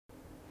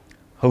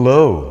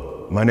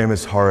Hello, my name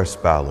is Horace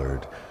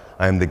Ballard.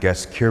 I am the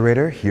guest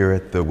curator here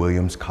at the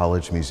Williams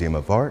College Museum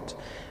of Art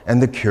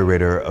and the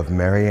curator of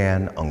Mary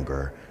Ann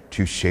Unger,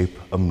 To Shape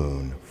a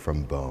Moon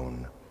from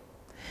Bone.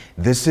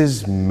 This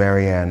is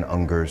Mary Ann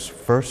Unger's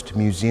first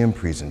museum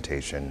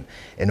presentation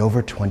in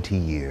over 20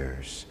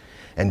 years,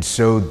 and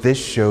so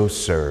this show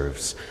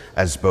serves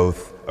as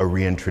both a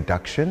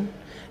reintroduction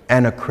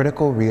and a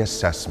critical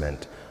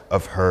reassessment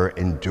of her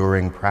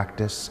enduring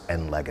practice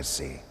and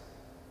legacy.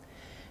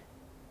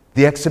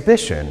 The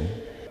exhibition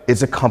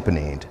is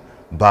accompanied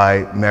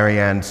by Mary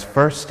Ann's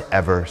first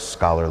ever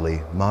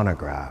scholarly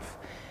monograph,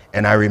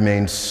 and I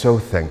remain so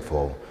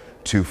thankful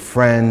to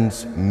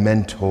friends,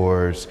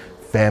 mentors,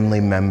 family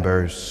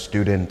members,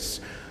 students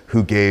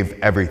who gave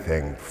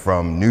everything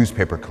from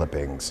newspaper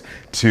clippings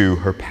to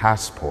her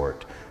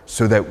passport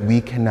so that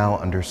we can now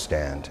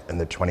understand in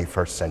the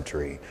 21st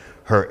century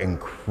her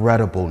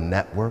incredible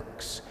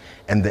networks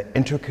and the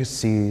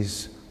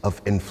intricacies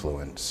of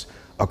influence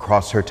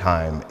across her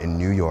time in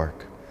New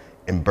York,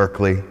 in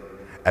Berkeley,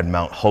 at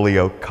Mount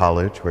Holyoke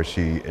College, where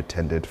she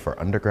attended for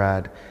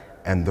undergrad,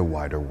 and the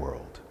wider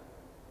world.